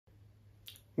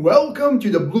Welcome to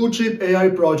the Blue Chip AI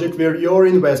project where your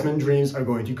investment dreams are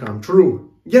going to come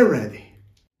true. Get ready.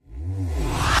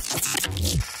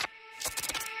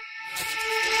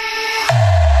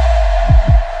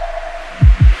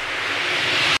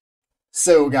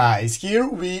 So guys, here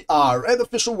we are at the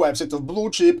official website of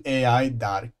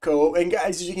BluechipAI.co, and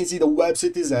guys, as you can see, the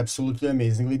website is absolutely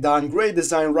amazingly done. Great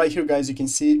design right here, guys. You can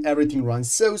see everything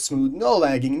runs so smooth, no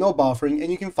lagging, no buffering,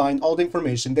 and you can find all the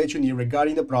information that you need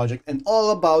regarding the project and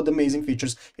all about the amazing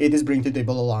features it is bringing to the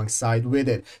table alongside with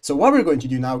it. So what we're going to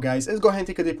do now, guys, is go ahead and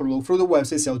take a deeper look through the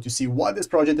website itself to see what this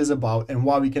project is about and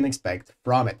what we can expect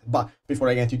from it. But before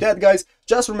I get to that, guys,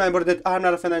 just remember that I'm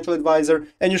not a financial advisor,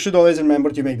 and you should always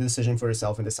remember to make the decision for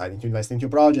yourself in deciding to invest into a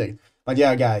project. But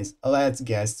yeah, guys, let's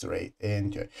get straight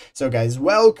into it. So guys,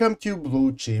 welcome to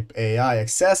Blue Chip AI,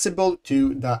 accessible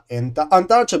to the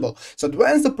untouchable. So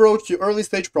advanced approach to early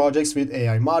stage projects with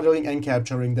AI modeling and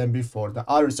capturing them before the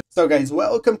others. So guys,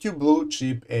 welcome to Blue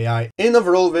Chip AI. In a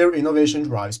world where innovation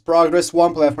drives progress,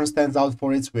 one platform stands out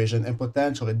for its vision and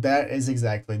potential. That is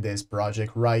exactly this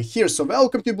project right here. So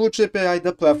welcome to Blue Chip AI,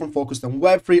 the platform focused on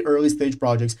Web3 early stage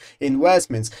projects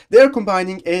investments. They're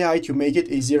combining AI to make it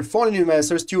easier for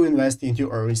investors to invest into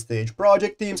early stage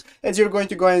project teams, as you're going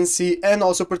to go and see, and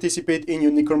also participate in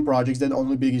unicorn projects that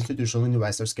only big institutional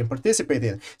investors can participate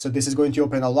in. So this is going to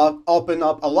open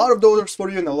up a lot of doors for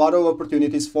you and a lot of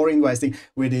opportunities for investing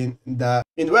within the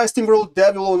investing world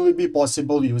that will only be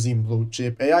possible using Blue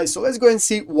Chip AI. So let's go and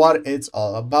see what it's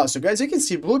all about. So guys, you can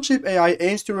see Blue Chip AI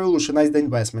aims to revolutionize the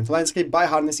investment landscape by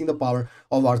harnessing the power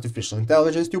of artificial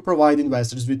intelligence to provide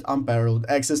investors with unparalleled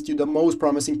access to the most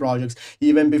promising projects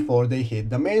even before they hit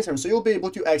the mainstream. So you'll be able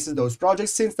to access those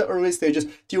projects since the early stages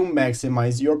to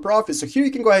maximize your profits. So here you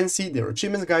can go ahead and see their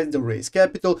achievements, guys, the raise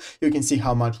capital. You can see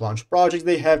how much launch projects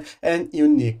they have and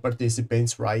unique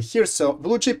participants right here. So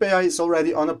Blue Chip AI is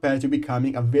already on a path to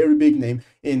becoming a very big name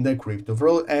in the crypto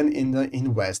world and in the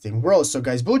investing world. So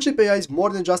guys, Blue Chip AI is more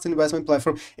than just an investment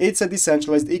platform. It's a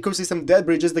decentralized ecosystem that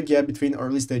bridges the gap between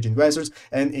early stage investors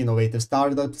and innovative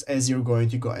startups, as you're going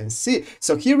to go and see.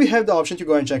 So here we have the option to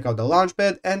go and check out the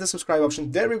Launchpad and the subscribe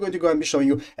option that we're going to go and be showing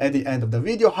you at the end of the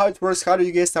video, how it works, how do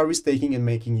you get started with staking and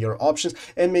making your options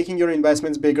and making your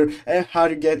investments bigger, and how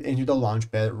to get into the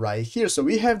Launchpad right here. So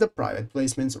we have the private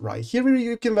placements right here where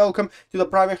you can welcome to the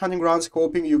private hunting grounds,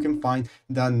 hoping you can find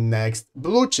the next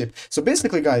blue chip. So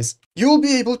basically, guys, you'll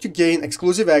be able to gain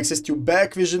exclusive access to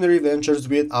back visionary ventures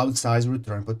with outsized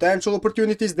return potential.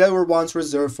 Opportunities that were once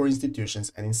reserved for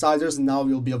institutions and insiders now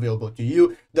will be available to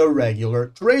you, the regular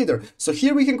trader. So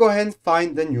here we can go ahead and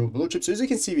find the new blue chip. So as you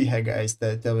can see, we have, guys,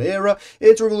 the Trezor.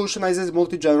 It revolutionizes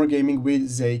multi-genre gaming with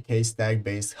ZK stack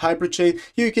based hyperchain.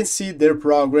 Here you can see their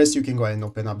progress. You can go ahead and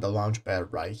open up the Launchpad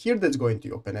right here. That's going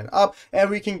to open it up, and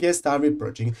we can get started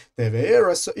purchasing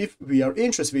Trezor. So if we are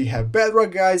interested, we have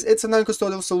Bedrock, guys. It's a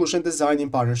non-custodial solution designed in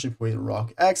partnership with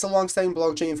RockX, alongside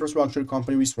blockchain infrastructure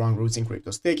company with strong roots in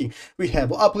crypto staking. We have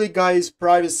uplink, guys,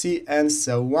 privacy, and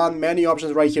so on. Many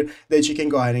options right here that you can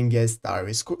go ahead and get started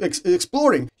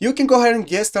exploring. You can go ahead and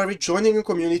get started joining a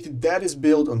community that is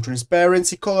built on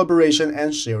transparency, collaboration,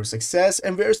 and shared success,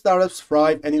 and where startups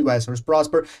thrive and investors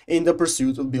prosper in the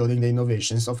pursuit of building the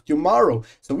innovations of tomorrow.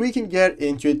 So we can get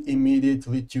into it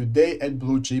immediately today at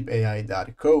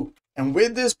BluechipAI.co. And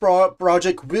with this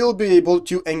project, we'll be able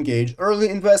to engage early,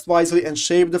 invest wisely, and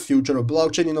shape the future of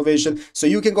blockchain innovation. So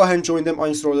you can go ahead and join them on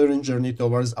your storytelling journey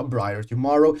towards a brighter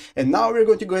tomorrow. And now we're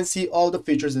going to go and see all the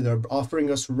features that they're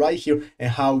offering us right here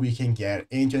and how we can get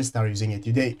into and start using it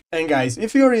today. And guys,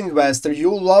 if you're an investor,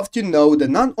 you'll love to know that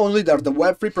not only are the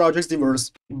Web3 projects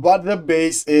diverse, but the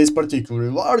base is particularly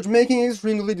large, making it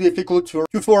extremely difficult to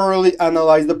thoroughly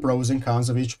analyze the pros and cons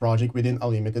of each project within a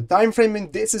limited time frame.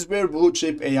 And this is where Blue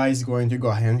Chip AI is going to go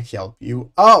ahead and help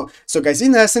you out. So guys,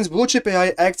 in essence, Blue Chip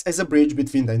AI acts as a bridge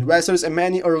between the investors and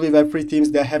many early Web3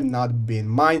 teams that have not been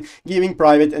mined, giving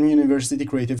private and university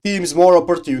creative teams more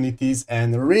opportunities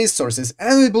and resources.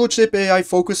 And with Blue Chip AI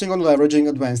focusing on leveraging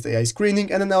advanced AI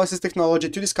screening and analysis technology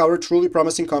to discover truly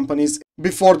promising companies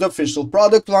before the official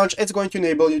product launch, it's going to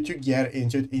enable you to get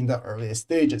into it in the earliest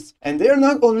stages. And they're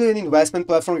not only an investment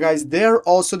platform, guys, they're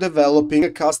also developing a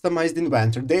customized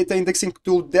inventor data indexing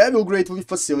tool that will greatly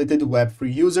facilitate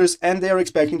Web3 users, and they are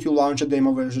expecting to launch a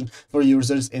demo version for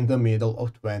users in the middle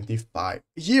of 25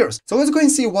 years. So let's go and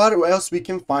see what else we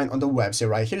can find on the website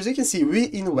right here. As you can see,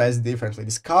 we invest differently,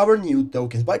 discover new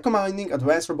tokens. By combining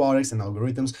advanced robotics and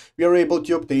algorithms, we are able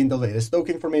to obtain the latest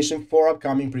token information for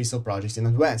upcoming pre-sale projects in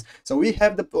advance. So we we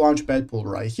have the Launchpad Pool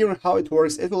right here. And how it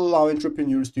works, it will allow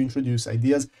entrepreneurs to introduce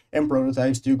ideas and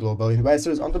prototypes to global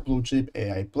investors on the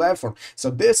BluechipAI platform. So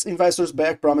these investors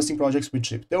back promising projects with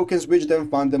CHIP tokens, which then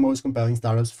fund the most compelling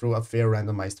startups through a fair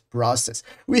randomized process.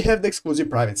 We have the exclusive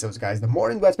private sales, guys. The more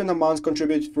investment amounts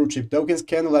contributed through CHIP tokens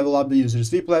can level up the user's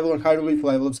VIP level, and higher VIP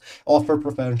levels offer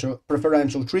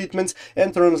preferential treatments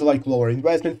and terms like lower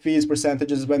investment fees,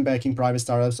 percentages when backing private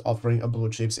startups offering a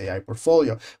BluechipAI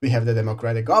portfolio. We have the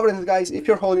democratic governance, guys. If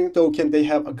you're holding a token, they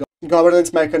have a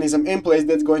governance mechanism in place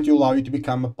that's going to allow you to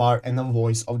become a part and a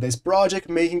voice of this project,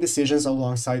 making decisions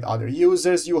alongside other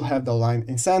users. You'll have the aligned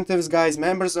incentives, guys,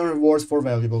 members and rewards for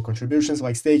valuable contributions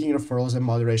like staking, referrals, and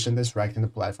moderation that's tracked in the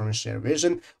platform and share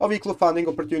vision of equal funding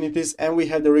opportunities. And we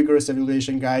have the rigorous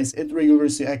evaluation, guys. It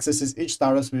rigorously accesses each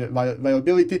startup's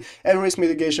viability and risk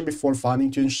mitigation before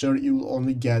funding to ensure you will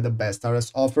only get the best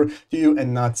startups offer to you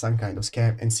and not some kind of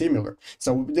scam and similar.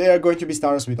 So they are going to be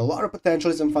startups with a lot of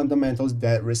potentials and fundamentals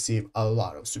that receive a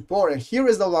lot of support. And here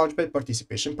is the Launchpad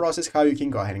participation process, how you can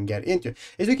go ahead and get into it.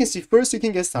 As you can see, first you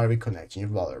can get started with connecting your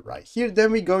wallet right here.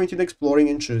 Then we go into the exploring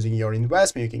and choosing your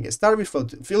investment. You can get started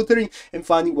with filtering and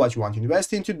finding what you want to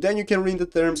invest into. Then you can read the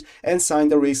terms and sign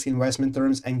the risk investment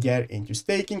terms and get into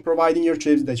staking, providing your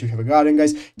chips that you have gotten,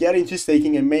 guys. Get into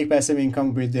staking and make passive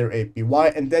income with their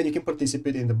APY, and then you can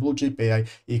participate in the BluechipAI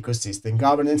ecosystem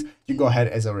governance. You go ahead,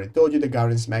 as I already told you, the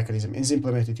governance mechanism is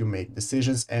implemented to make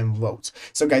decisions and votes.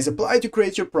 So guys, apply to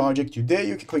create your project today.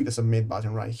 You can click the submit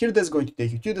button right here. That's going to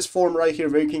take you to this form right here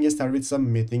where you can get started with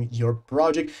submitting your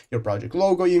project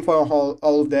logo, info,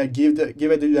 all of that. Give it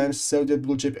to them so that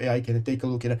BluechipAI can take a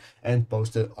look at it and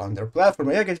post it on their platform.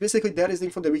 But yeah, guys, basically that is the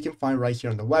info that we can find right here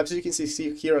on the web. So you can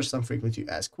see here are some frequently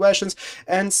asked questions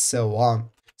and so on.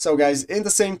 So guys, in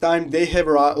the same time, they have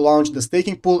launched the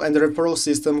staking pool and the referral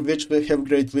system, which will have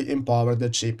greatly empowered the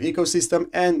chip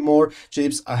ecosystem, and more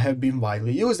chips have been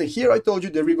widely used. And here I told you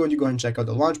that we're going to go and check out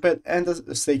the Launchpad and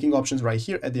the staking options right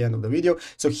here at the end of the video.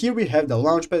 So here we have the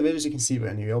Launchpad, which as you can see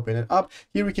when you open it up,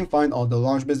 here we can find all the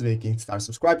Launchpads that you can start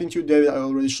subscribing to. David, I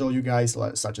already showed you guys,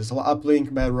 such as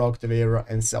Uplink, Bedrock, Trezor,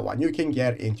 and so on. You can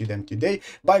get into them today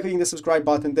by clicking the subscribe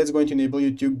button. That's going to enable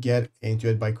you to get into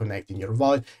it by connecting your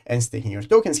wallet and staking your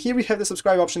tokens. Here we have the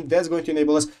subscribe option that's going to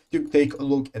enable us to take a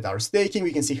look at our staking.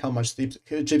 We can see how much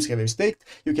chips have we staked.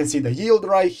 You can see the yield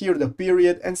right here, the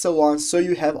period, and so on. So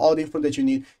you have all the info that you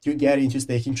need to get into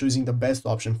staking, choosing the best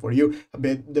option for you, a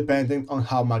bit depending on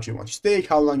how much you want to stake,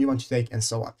 how long you want to stake, and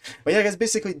so on. But yeah, guys,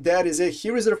 basically that is it.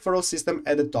 Here is the referral system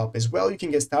at the top as well. You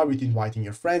can get started with inviting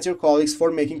your friends, your colleagues for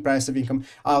making passive income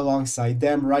alongside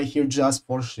them right here just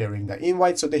for sharing the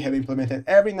invite. So they have implemented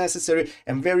every necessary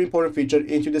and very important feature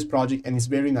into this project, and it's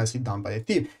very nicely done by the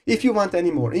team. If you want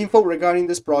any more info regarding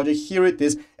this project, here it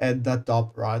is at the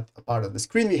top right part of the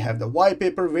screen. We have the white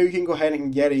paper where you can go ahead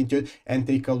and get into it and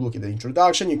take a look at the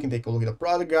introduction. You can take a look at the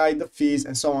product guide, the fees,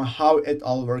 and so on, how it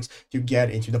all works to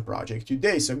get into the project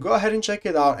today. So go ahead and check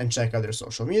it out and check out their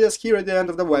social medias. Here at the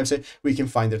end of the website, we can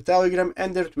find their Telegram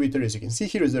and their Twitter. As you can see,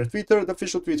 here is their Twitter, the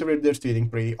official Twitter, where they're tweeting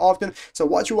pretty often. So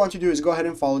what you want to do is go ahead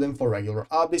and follow them for regular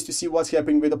updates to see what's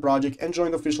happening with the project, and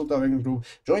join the official Telegram group.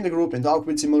 Join the group and talk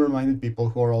with similar-minded people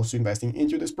who are also investing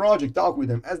into this project. Talk with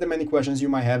them, ask them any questions you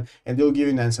might have, and they'll give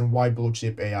you an answer why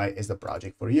BluechipAI is the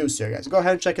project for you. So guys, go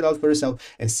ahead and check it out for yourself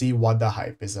and see what the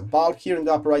hype is about. Here in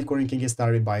the upper right corner, you can get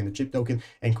started buying the chip token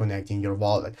and connecting your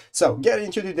wallet. So get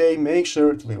into today. Make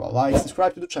sure to leave a like,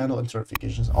 subscribe to the channel, and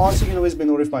notifications on so you can always be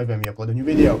notified when we upload a new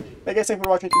video. Thank you guys for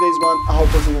watching today's one. I hope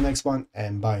to see you in the next one,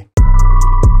 and bye.